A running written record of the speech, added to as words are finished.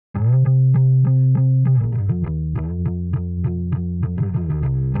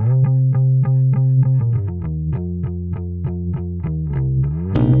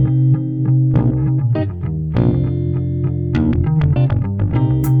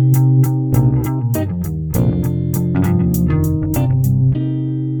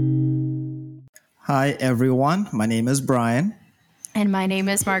Hi, everyone. My name is Brian, And my name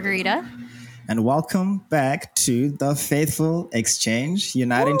is Margarita. and welcome back to the Faithful Exchange,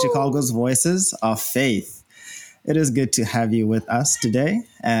 uniting Chicago's voices of faith. It is good to have you with us today.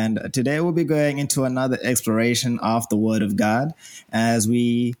 And today we'll be going into another exploration of the Word of God as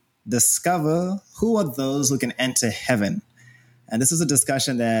we discover who are those who can enter heaven. And this is a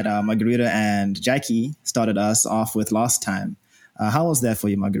discussion that Margarita and Jackie started us off with last time. How was that for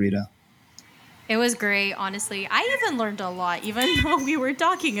you, Margarita? It was great, honestly. I even learned a lot, even though we were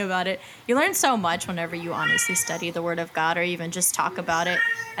talking about it. You learn so much whenever you honestly study the Word of God or even just talk about it.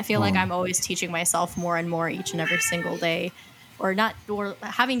 I feel like I'm always teaching myself more and more each and every single day. Or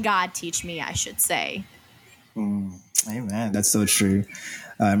having God teach me, I should say. Amen. That's so true.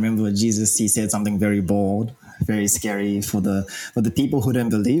 I remember Jesus, he said something very bold, very scary for the people who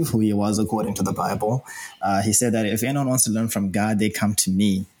didn't believe who he was according to the Bible. He said that if anyone wants to learn from God, they come to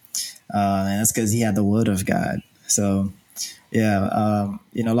me. And that's because he had the Word of God. So,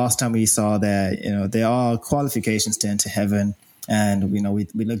 last time we saw that, there are qualifications to enter heaven. And,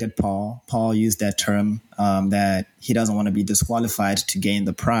 we looked at Paul. Paul used that term that he doesn't want to be disqualified to gain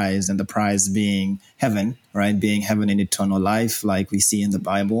the prize, and the prize being heaven, right? Being heaven in eternal life, like we see in the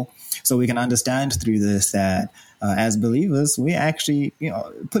Bible. So we can understand through this that as believers, we actually,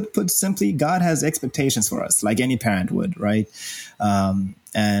 put simply, God has expectations for us, like any parent would, right?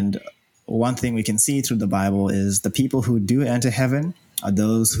 And one thing we can see through the Bible is the people who do enter heaven are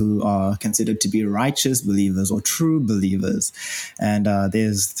those who are considered to be righteous believers or true believers. And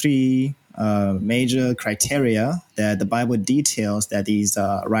there's three major criteria that the Bible details that these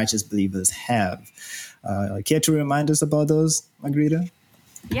righteous believers have. Care to remind us about those, Margarita?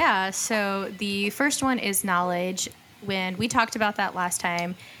 Yeah, so the first one is knowledge. When we talked about that last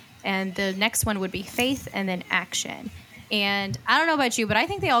time. And the next one would be faith and then action. And I don't know about you, but I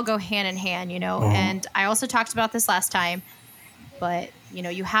think they all go hand in hand, And I also talked about this last time. But,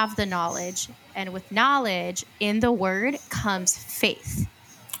 you have the knowledge. And with knowledge in the word comes faith.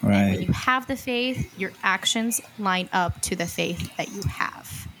 Right. And when you have the faith, your actions line up to the faith that you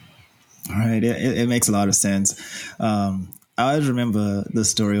have. All right. It makes a lot of sense. I always remember the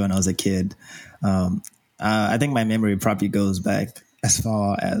story when I was a kid. I think my memory probably goes back as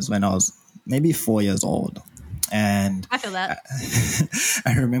far as when I was maybe 4 years old. And I feel that.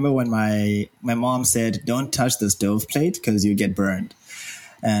 I remember when my mom said, "Don't touch the stove plate because you get burned."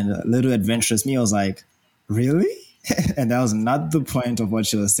 And little adventurous me, I was like, "Really?" And that was not the point of what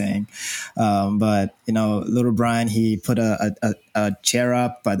she was saying. But, little Brian, he put a chair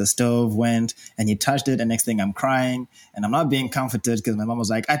up by the stove, went, and he touched it. And next thing I'm crying. And I'm not being comforted because my mom was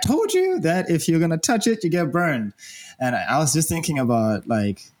like, "I told you that if you're going to touch it, you get burned." And I was just thinking about,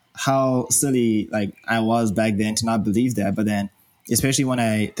 how silly, I was back then to not believe that. But then, especially when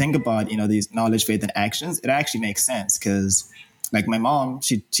I think about, these knowledge, faith, and actions, it actually makes sense because, my mom,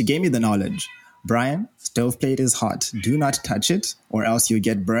 she gave me the knowledge. "Brian, stoveplate is hot. Do not touch it or else you'll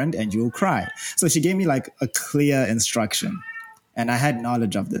get burned and you'll cry." So she gave me a clear instruction, and I had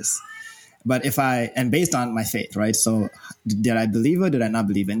knowledge of this. But and based on my faith, right? So did I believe her? Did I not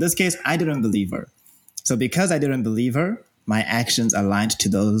believe her? In this case, I didn't believe her. So because I didn't believe her, my actions aligned to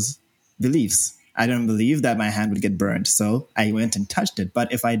those beliefs. I didn't believe that my hand would get burned. So I went and touched it.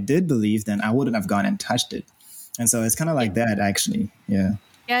 But if I did believe, then I wouldn't have gone and touched it. And so it's kind of like that, actually. Yeah.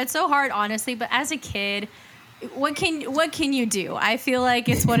 Yeah, it's so hard, honestly. But as a kid, what can you do? I feel like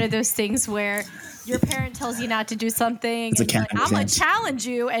it's one of those things where your parent tells you not to do something. And you're like, I'm going to challenge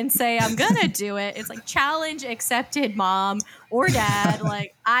you and say, I'm going to do it. It's like, challenge accepted, mom or dad.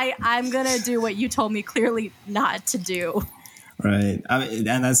 I'm going to do what you told me clearly not to do. Right.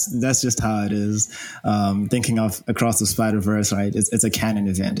 And that's just how it is. Thinking of Across the Spider-Verse, right? It's a canon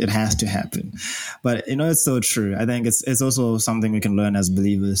event. It has to happen. But, it's so true. I think it's also something we can learn as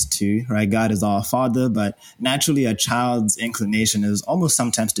believers too, right? God is our Father, but naturally a child's inclination is almost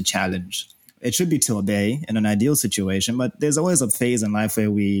sometimes to challenge. It should be to obey in an ideal situation, but there's always a phase in life where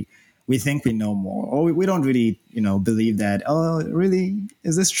we think we know more, or we don't really, believe that, oh, really?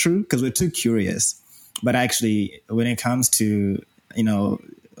 Is this true? Because we're too curious. But actually, when it comes to,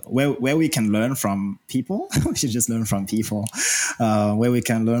 where we can learn from people, we should just learn from people. Where we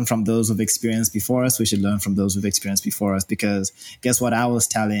can learn from those who've experienced before us, we should learn from those who've experienced before us. Because guess what? I was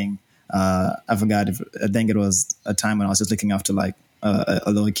telling, I think it was a time when I was just looking after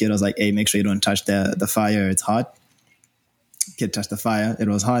a little kid. I was like, "Hey, make sure you don't touch the fire. It's hot." Kid touched the fire. It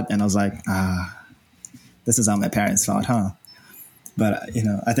was hot. And I was like, this is how my parents felt, huh? But,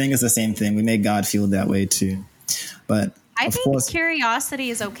 I think it's the same thing. We make God feel that way too. But I think curiosity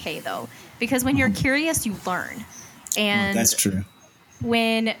is okay, though, because when you're curious, you learn. And that's true.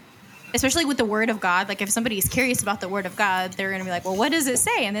 When especially with the Word of God. Like if somebody is curious about the Word of God, they're going to be like, well, what does it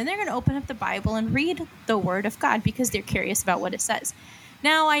say? And then they're going to open up the Bible and read the Word of God because they're curious about what it says.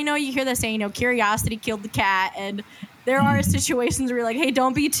 Now, I know you hear the saying, curiosity killed the cat. And there are situations where you're like, hey,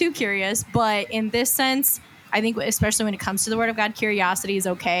 don't be too curious. But in this sense, I think especially when it comes to the Word of God, curiosity is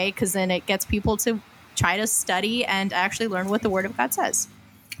okay because then it gets people to try to study and actually learn what the Word of God says.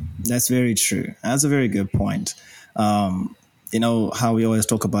 That's very true. That's a very good point. You know how we always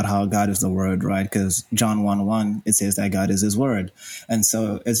talk about how God is the Word, right? Because John 1:1, it says that God is His Word. And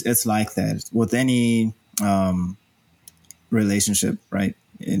so it's like that with any relationship, right?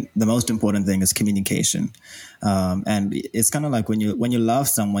 The most important thing is communication. And it's kind of like when you love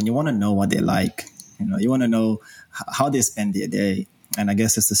someone, you want to know what they like. You want to know how they spend their day. And I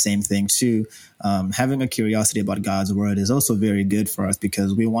guess it's the same thing too. Having a curiosity about God's word is also very good for us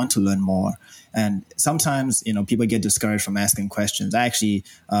because we want to learn more. And sometimes, people get discouraged from asking questions. I actually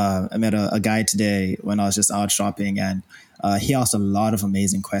I met a guy today when I was just out shopping, and he asked a lot of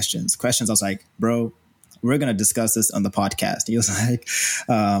amazing questions. I was like, bro, we're going to discuss this on the podcast. He was like,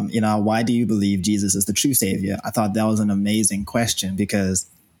 why do you believe Jesus is the true savior? I thought that was an amazing question because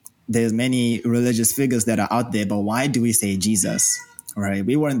there's many religious figures that are out there, but why do we say Jesus? Right?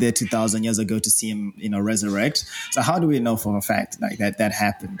 We weren't there 2,000 years ago to see him, resurrect. So how do we know for a fact like that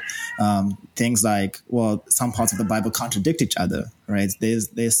happened? Things like, well, some parts of the Bible contradict each other, right?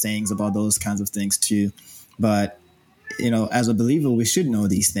 There's sayings about those kinds of things too. But, as a believer, we should know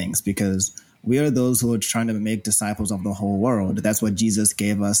these things because we are those who are trying to make disciples of the whole world. That's what Jesus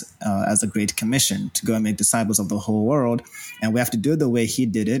gave us as a great commission, to go and make disciples of the whole world. And we have to do it the way he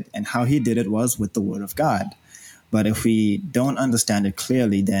did it. And how he did it was with the word of God. But if we don't understand it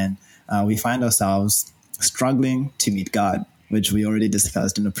clearly, then we find ourselves struggling to meet God, which we already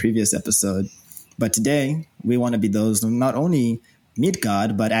discussed in a previous episode. But today, we want to be those who not only meet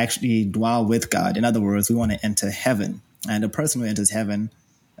God, but actually dwell with God. In other words, we want to enter heaven. And the person who enters heaven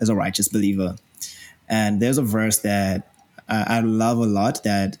is a righteous believer. And there's a verse that I love a lot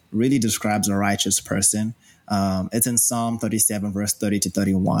that really describes a righteous person. It's in Psalm 37, verse 30 to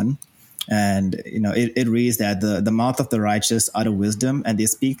 31. And, it reads that the mouth of the righteous utter wisdom, and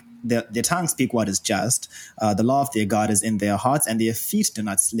their tongues speak what is just. The law of their God is in their hearts, and their feet do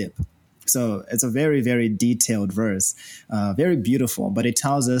not slip. So it's a very, very detailed verse, very beautiful, but it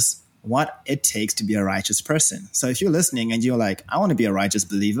tells us what it takes to be a righteous person. So if you're listening and you're like, I want to be a righteous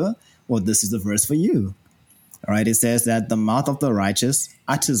believer, well, this is the verse for you. All right. It says that the mouth of the righteous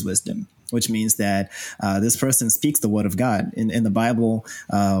utters wisdom, which means that this person speaks the word of God. In the Bible,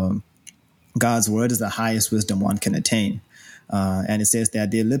 God's word is the highest wisdom one can attain. And it says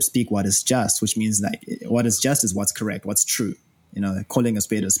that their lips speak what is just, which means like what is just is what's correct, what's true, calling a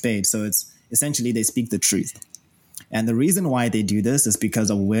spade a spade. So it's essentially they speak the truth. And the reason why they do this is because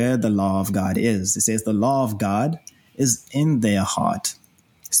of where the law of God is. It says the law of God is in their heart.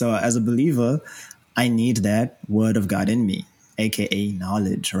 So as a believer, I need that word of God in me, aka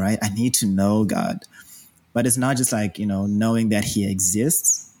knowledge, right? I need to know God. But it's not just like, knowing that he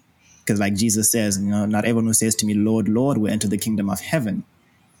exists. Because like Jesus says, not everyone who says to me, Lord, Lord, will enter the kingdom of heaven.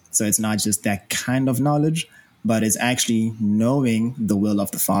 So it's not just that kind of knowledge, but it's actually knowing the will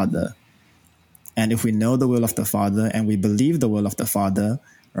of the Father. And if we know the will of the Father and we believe the will of the Father,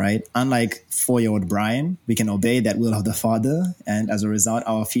 right, unlike 4-year-old Brian, we can obey that will of the Father. And as a result,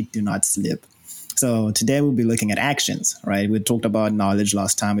 our feet do not slip. So today we'll be looking at actions, right? We talked about knowledge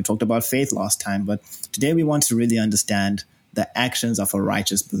last time. We talked about faith last time. But today we want to really understand the actions of a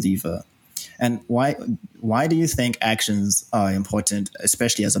righteous believer. And why do you think actions are important,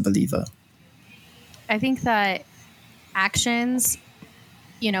 especially as a believer? I think that actions,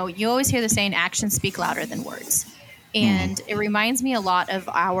 you always hear the saying, actions speak louder than words. And it reminds me a lot of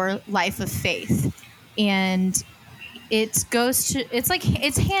our life of faith. And it's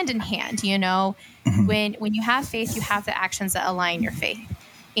hand in hand, When you have faith, you have the actions that align your faith.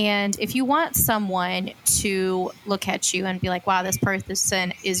 And if you want someone to look at you and be like, wow, this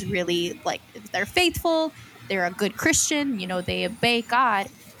person is really like, they're faithful, they're a good Christian, they obey God.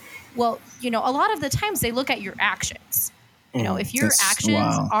 Well, a lot of the times they look at your actions. If your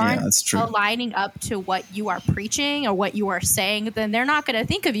actions aren't aligning up to what you are preaching or what you are saying, then they're not going to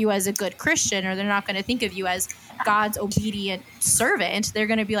think of you as a good Christian, or they're not going to think of you as God's obedient servant. They're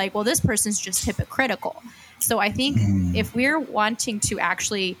going to be like, well, this person's just hypocritical. So I think if we're wanting to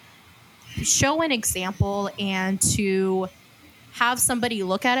actually show an example and to have somebody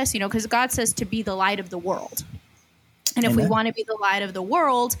look at us, because God says to be the light of the world. And if we want to be the light of the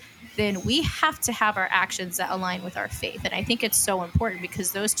world, then we have to have our actions that align with our faith. And I think it's so important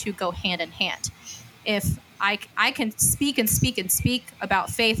because those two go hand in hand. If I can speak and speak and speak about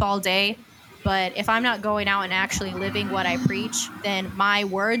faith all day, but if I'm not going out and actually living what I preach, then my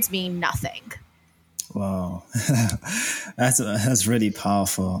words mean nothing. Wow, that's really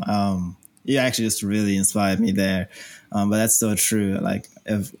powerful. You actually just really inspired me there. But that's so true. Like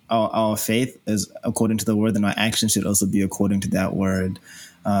if our faith is according to the word, then our action should also be according to that word.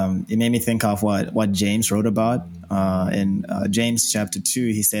 It made me think of what James wrote about in James chapter 2.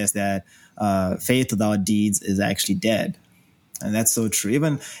 He says that faith without deeds is actually dead. And that's so true.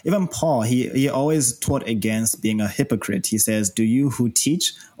 Even Paul, he always taught against being a hypocrite. He says, do you who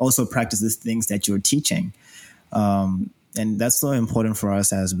teach also practice the things that you're teaching? And that's so important for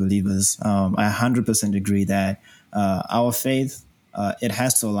us as believers. I 100% agree that our faith, it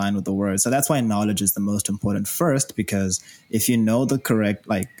has to align with the word. So that's why knowledge is the most important first, because if you know the correct,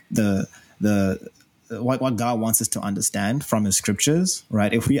 like what God wants us to understand from his scriptures,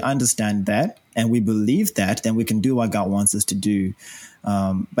 right? If we understand that and we believe that, then we can do what God wants us to do.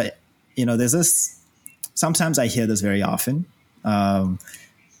 But, there's this, sometimes I hear this very often,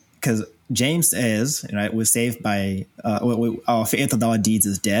 because James says, right, we're saved by, our faith without our deeds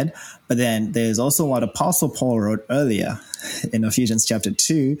is dead. But then there's also what Apostle Paul wrote earlier in Ephesians chapter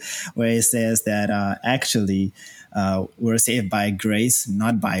 2, where he says that actually we're saved by grace,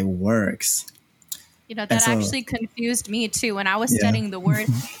 not by works. That actually confused me too. When I was studying the word,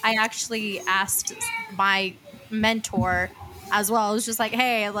 I actually asked my mentor as well. I was just like,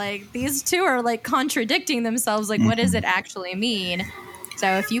 hey, like these two are like contradicting themselves. Like, what does it actually mean? So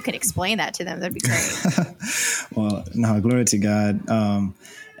if you could explain that to them, that'd be great. Well, no, glory to God.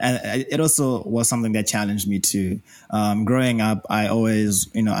 And it also was something that challenged me too. Growing up, I always,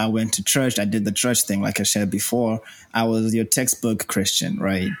 I went to church. I did the church thing, like I said before. I was your textbook Christian,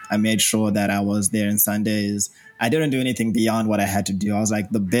 right? I made sure that I was there on Sundays. I didn't do anything beyond what I had to do. I was like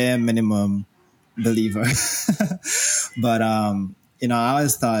the bare minimum believer. But, I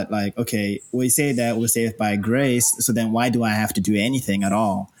always thought like, okay, we say that we're saved by grace. So then why do I have to do anything at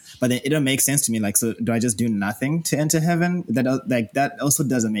all? But then it don't make sense to me. Like, so do I just do nothing to enter heaven? That also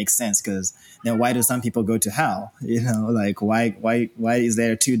doesn't make sense, because then why do some people go to hell? Like why is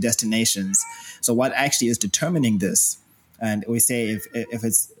there two destinations? So what actually is determining this? And we say if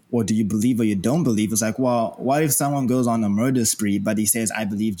it's, well, do you believe or you don't believe? It's like, well, what if someone goes on a murder spree, but he says, I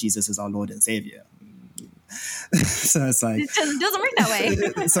believe Jesus is our Lord and Savior? So it's like, it doesn't work that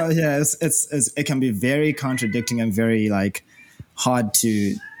way. So yeah, it can be very contradicting and very like hard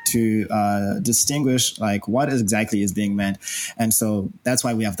to distinguish like what exactly is being meant. And so that's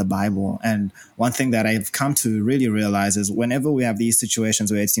why we have the Bible. And one thing that I've come to really realize is whenever we have these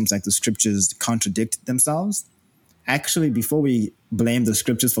situations where it seems like the scriptures contradict themselves, actually, before we blame the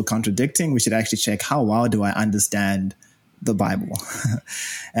scriptures for contradicting, we should actually check how well do I understand the Bible.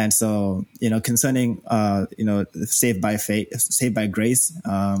 And so, concerning, saved by faith, saved by grace,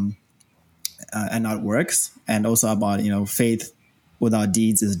 and not works, and also about, faith without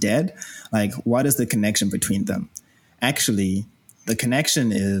deeds is dead. Like, what is the connection between them? Actually, the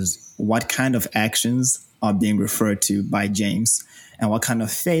connection is what kind of actions are being referred to by James, and what kind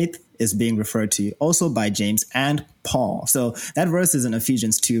of faith is being referred to also by James and Paul. So that verse is in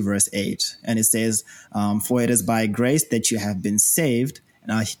Ephesians 2, verse 8. And it says, for it is by grace that you have been saved.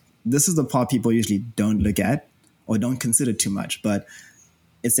 Now, this is the part people usually don't look at or don't consider too much. But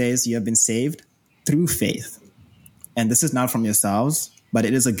it says you have been saved through faith. And this is not from yourselves, but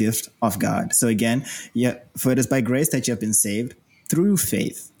it is a gift of God. So again, for it is by grace that you have been saved through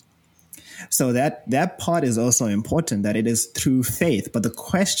faith. So that part is also important, that it is through faith. But the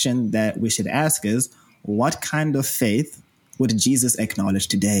question that we should ask is, what kind of faith would Jesus acknowledge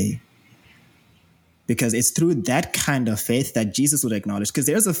today? Because it's through that kind of faith that Jesus would acknowledge. Because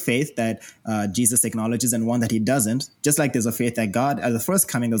there's a faith that Jesus acknowledges and one that he doesn't. Just like there's a faith that God, at the first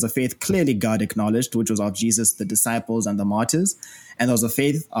coming, there was a faith clearly God acknowledged, which was of Jesus, the disciples, and the martyrs. And there was a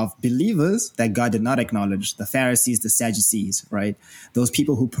faith of believers that God did not acknowledge, the Pharisees, the Sadducees, right? Those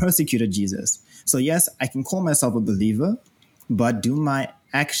people who persecuted Jesus. So yes, I can call myself a believer, but do my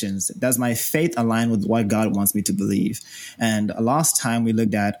actions, does my faith align with what God wants me to believe? And last time we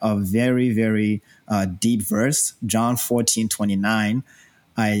looked at a very, very deep verse, John 14:29.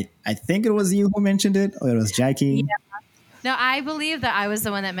 I think it was you who mentioned it, or it was Jackie. Yeah. No, I believe that I was the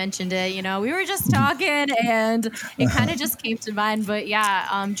one that mentioned it. We were just talking and it kind of just came to mind. But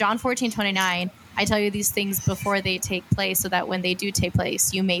yeah, John 14:29, I tell you these things before they take place so that when they do take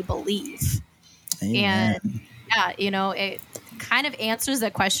place, you may believe. Amen. And yeah, it kind of answers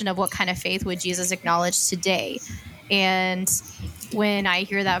the question of what kind of faith would Jesus acknowledge today. And when I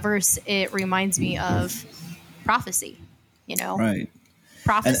hear that verse, it reminds me of prophecy, Right.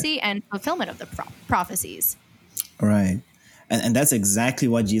 prophecy and fulfillment of the prophecies. Right. And that's exactly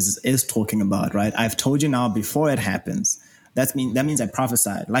what Jesus is talking about, right? I've told you now before it happens. That means I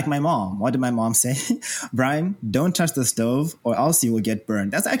prophesied. Like my mom. What did my mom say? Brian, don't touch the stove or else you will get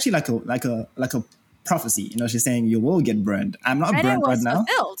burned. That's actually like a prophecy. You know, she's saying you will get burned. I'm not and burned right now.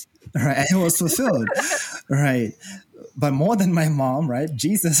 Fulfilled. Right. And it was fulfilled. Right. But more than my mom, right?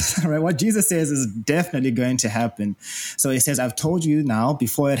 Jesus, right? What Jesus says is definitely going to happen. So he says, I've told you now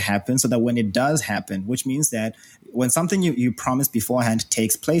before it happens so that when it does happen, which means that when something you promised beforehand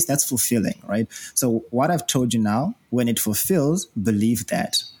takes place, that's fulfilling, right? So what I've told you now, when it fulfills, believe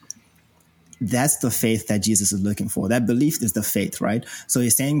that. That's the faith that Jesus is looking for. That belief is the faith, right? So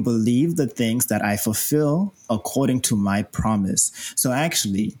he's saying, believe the things that I fulfill according to my promise. So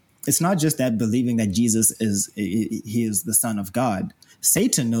actually, it's not just that believing that Jesus he is the Son of God.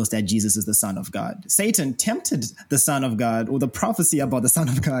 Satan knows that Jesus is the Son of God. Satan tempted the Son of God or the prophecy about the Son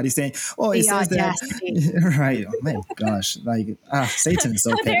of God. He's saying, oh, it says that. Right. Oh, my gosh. Satan is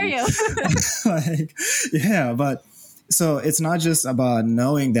so petty. How dare you? Yeah, but so it's not just about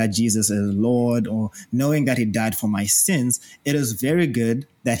knowing that Jesus is Lord or knowing that he died for my sins. It is very good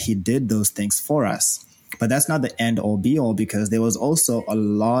that he did those things for us. But that's not the end all be all, because there was also a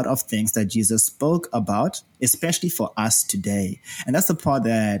lot of things that Jesus spoke about, especially for us today. And that's the part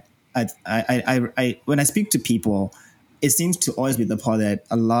that I when I speak to people, it seems to always be the part that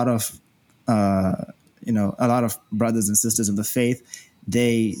a lot of brothers and sisters of the faith,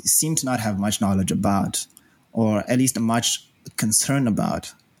 they seem to not have much knowledge about, or at least much concern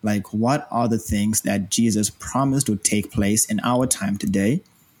about. Like, what are the things that Jesus promised would take place in our time today?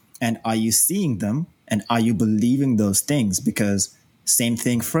 And are you seeing them? And are you believing those things? Because same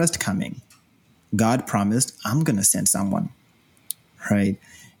thing, first coming. God promised, I'm going to send someone, right?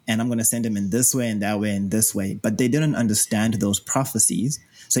 And I'm going to send him in this way and that way and this way. But they didn't understand those prophecies.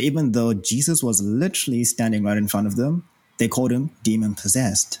 So even though Jesus was literally standing right in front of them, they called him demon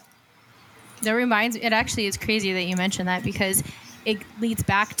possessed. It actually is crazy that you mentioned that, because it leads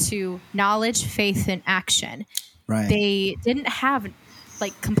back to knowledge, faith, and action. Right. They didn't have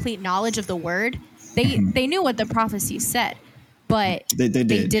complete knowledge of the word. They knew what the prophecy said, but they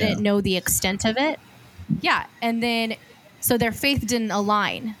didn't know the extent of it. Yeah. And then, so their faith didn't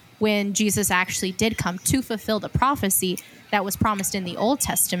align when Jesus actually did come to fulfill the prophecy that was promised in the Old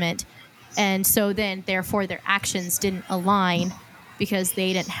Testament. And so then, therefore, their actions didn't align because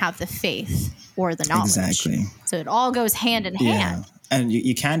they didn't have the faith or the knowledge. Exactly. So it all goes hand in hand. And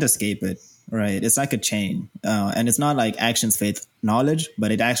you can't escape it. Right. It's like a chain. And it's not like actions, faith, knowledge,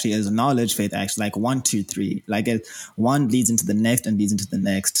 but it actually is knowledge, faith, action, like 1, 2, 3. Like one leads into the next and leads into the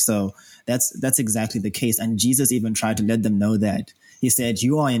next. So that's exactly the case. And Jesus even tried to let them know that. He said,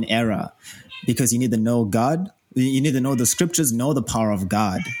 you are in error because you need to know God. You need to know the scriptures, know the power of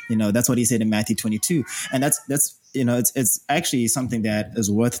God. That's what he said in Matthew 22. And that's it's actually something that is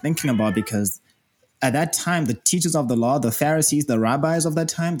worth thinking about, because at that time, the teachers of the law, the Pharisees, the rabbis of that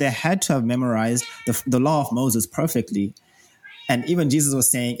time, they had to have memorized the law of Moses perfectly. And even Jesus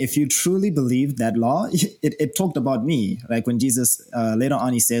was saying, if you truly believe that law, it talked about me. Like when Jesus, later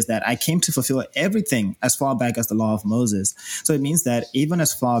on, he says that I came to fulfill everything as far back as the law of Moses. So it means that even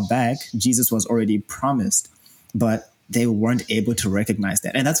as far back, Jesus was already promised, but they weren't able to recognize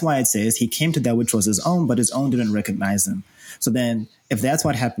that. And that's why it says he came to that which was his own, but his own didn't recognize him. So then if that's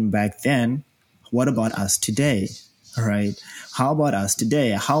what happened back then, what about us today? All right. How about us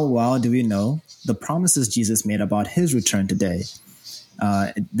today? How well do we know the promises Jesus made about his return today?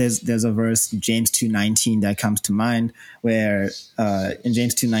 There's a verse, James 2:19, that comes to mind, where in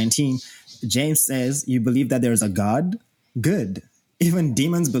James 2:19, James says, you believe that there is a God? Good. Even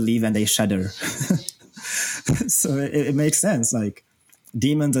demons believe and they shudder. So it makes sense. Like,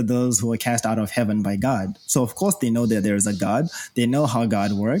 demons are those who are cast out of heaven by God. So of course they know that there is a God. They know how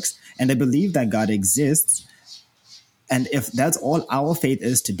God works, and they believe that God exists. And if that's all our faith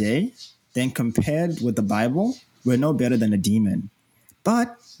is today, then compared with the Bible, we're no better than a demon.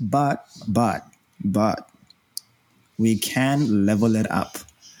 But we can level it up,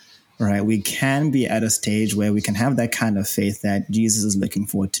 right? We can be at a stage where we can have that kind of faith that Jesus is looking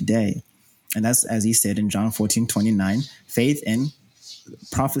for today. And that's, as he said in John 14:29, faith in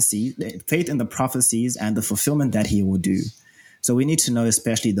the prophecies and the fulfillment that he will do. So we need to know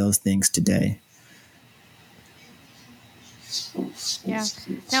especially those things today. Yeah.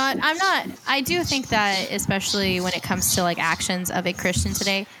 Now, I do think that, especially when it comes to actions of a Christian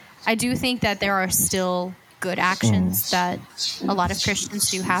today, I do think that there are still good actions that a lot of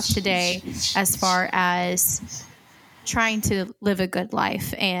Christians do have today, as far as trying to live a good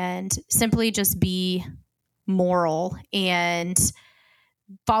life and simply just be moral and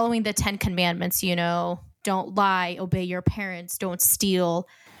following the 10 commandments, don't lie, obey your parents, don't steal,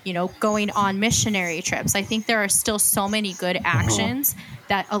 going on missionary trips. I think there are still so many good actions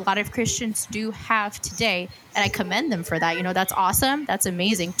that a lot of Christians do have today. And I commend them for that. That's awesome. That's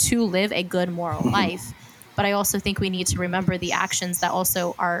amazing to live a good moral life. But I also think we need to remember the actions that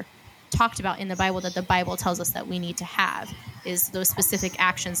also are talked about in the Bible, that the Bible tells us that we need to have, is those specific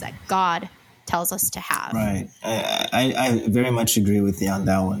actions that God tells us to have. Right. I very much agree with you on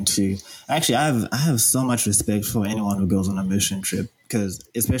that one too. Actually, I have so much respect for anyone who goes on a mission trip, because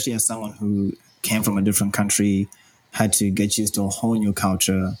especially as someone who came from a different country, had to get used to a whole new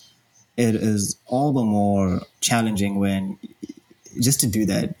culture, it is all the more challenging when just to do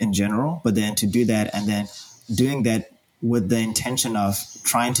that in general, but then to do that and then doing that with the intention of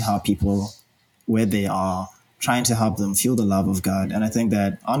trying to help people where they are, trying to help them feel the love of God. And I think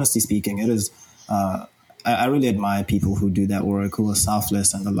that, honestly speaking, it is, I really admire people who do that work, who are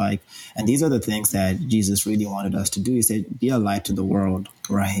selfless and the like. And these are the things that Jesus really wanted us to do. He said, be a light to the world,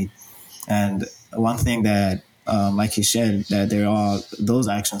 right? And one thing that, like you said, that there are those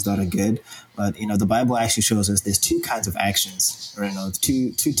actions that are good, but, the Bible actually shows us there's two kinds of actions,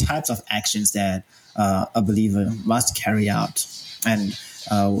 two types of actions that a believer must carry out. And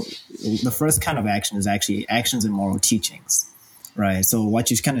the first kind of action is actually actions and moral teachings, right? So what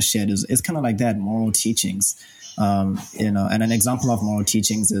you kind of shared is kind of like that, moral teachings, and an example of moral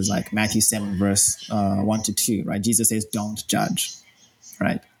teachings is like Matthew 7, verse 1-2, right? Jesus says, don't judge,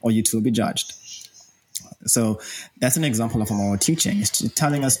 right? Or you too will be judged. So that's an example of a moral teaching. It's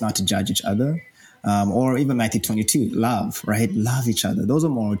telling us not to judge each other. Or even Matthew 22, love, right? Love each other. Those are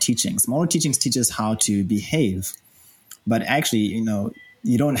moral teachings. Moral teachings teach us how to behave. But actually,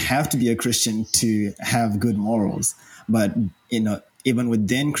 you don't have to be a Christian to have good morals. But, even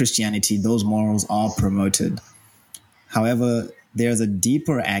within Christianity, those morals are promoted. However, there's a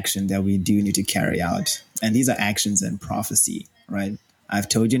deeper action that we do need to carry out. And these are actions and prophecy, right? I've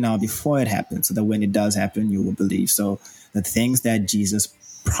told you now before it happens, so that when it does happen, you will believe. So the things that Jesus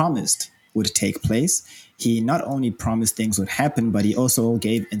promised would take place, he not only promised things would happen, but he also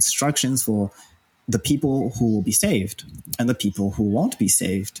gave instructions for the people who will be saved and the people who won't be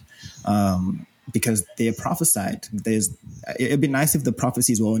saved, because they are prophesied. It'd be nice if the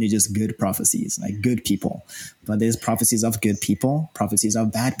prophecies were only just good prophecies, like good people, but there's prophecies of good people, prophecies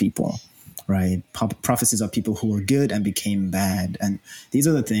of bad people, right? Prophecies of people who were good and became bad. And these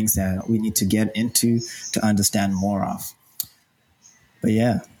are the things that we need to get into to understand more of. But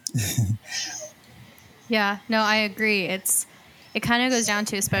yeah. Yeah, no, I agree. It kind of goes down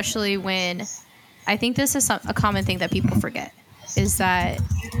to, especially when, I think this is a common thing that people forget, is that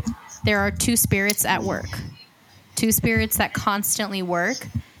there are two spirits at work, two spirits that constantly work.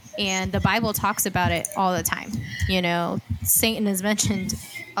 And the Bible talks about it all the time. Satan is mentioned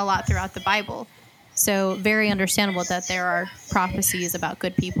a lot throughout the Bible. So very understandable that there are prophecies about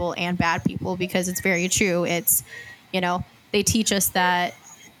good people and bad people, because it's very true. It's, they teach us that,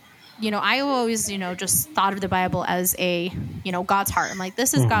 I always, just thought of the Bible as a, God's heart. I'm like,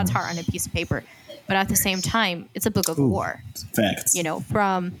 this is God's heart on a piece of paper. But at the same time, it's a book of war. Facts.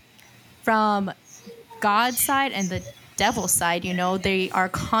 From God's side and the devil's side, they are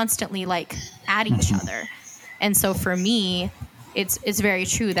constantly like at each other. And so for me, it's very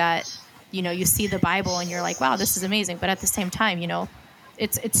true that, you see the Bible and you're like, wow, this is amazing. But at the same time,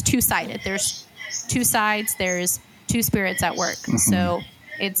 it's two-sided. There's two sides. There's two spirits at work. So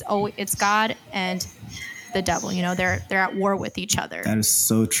it's God and the devil. They're at war with each other. That is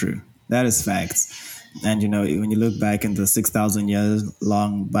so true. That is facts. And, when you look back in the 6,000 years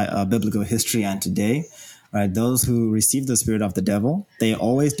long biblical history and today, right, those who received the spirit of the devil, they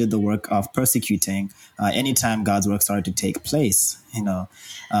always did the work of persecuting anytime God's work started to take place,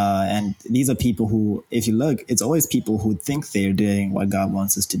 and these are people who, if you look, it's always people who think they're doing what God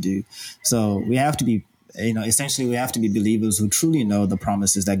wants us to do. So we have to be, essentially we have to be believers who truly know the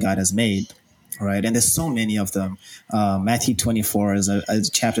promises that God has made. Right. And there's so many of them. Matthew 24 is a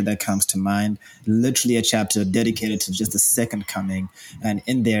chapter that comes to mind, literally a chapter dedicated to just the second coming. And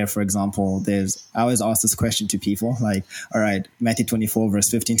in there, for example, I always ask this question to people like, all right, Matthew 24,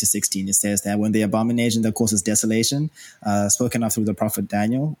 verse 15-16, it says that when the abomination that causes desolation, spoken of through the prophet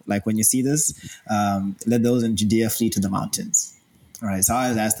Daniel, like when you see this, let those in Judea flee to the mountains. All right. So I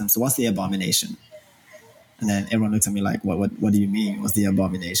always ask them, so what's the abomination? And then everyone looks at me like, what do you mean? What's the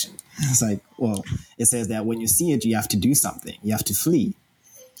abomination? It's like, well, it says that when you see it, you have to do something. You have to flee.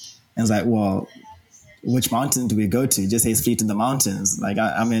 And it's like, well, which mountain do we go to? It just says flee to the mountains. Like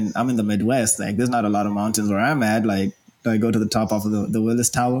I'm in the Midwest. Like there's not a lot of mountains where I'm at. Like, do I go to the top of the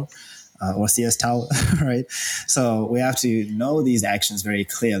Willis Tower? or CS Tau, right? So we have to know these actions very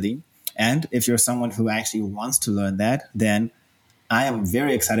clearly. And if you're someone who actually wants to learn that, then I am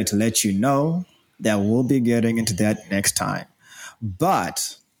very excited to let you know that we'll be getting into that next time.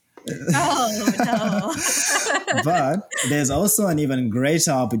 But but there's also an even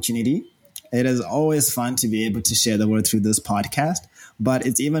greater opportunity. It is always fun to be able to share the word through this podcast, but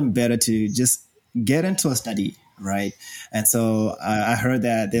it's even better to just get into a study, right? And so I heard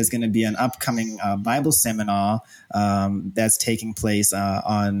that there's going to be an upcoming Bible seminar that's taking place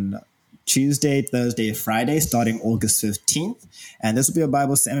on Tuesday, Thursday, Friday, starting August 15th. And this will be a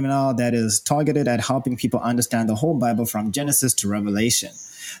Bible seminar that is targeted at helping people understand the whole Bible from Genesis to Revelation.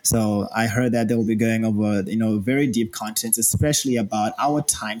 So I heard that they will be going over, very deep contents, especially about our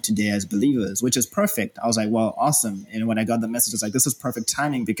time today as believers, which is perfect. I was like, well, awesome. And when I got the message, I was like, this is perfect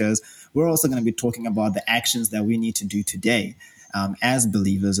timing because we're also going to be talking about the actions that we need to do today as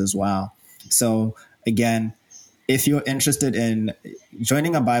believers as well. So again, if you're interested in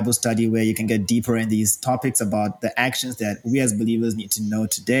joining a Bible study where you can get deeper in these topics about the actions that we as believers need to know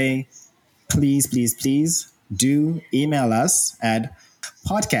today, please do email us at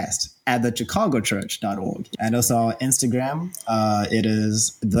podcast@thechicagochurch.org. And also our Instagram, it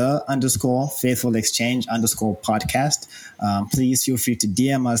is _faithfulexchange_podcast. Please feel free to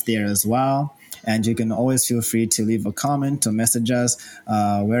DM us there as well. And you can always feel free to leave a comment or message us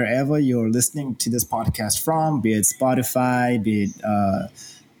wherever you're listening to this podcast from, be it Spotify, be it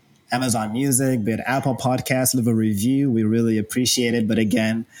Amazon Music, be it Apple Podcasts. Leave a review. We really appreciate it. But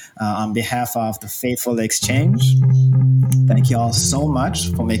again, on behalf of the Faithful Exchange, thank you all so much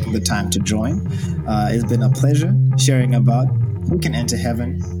for making the time to join. It's been a pleasure sharing about who can enter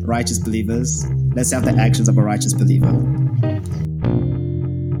heaven, righteous believers. Let's have the actions of a righteous believer.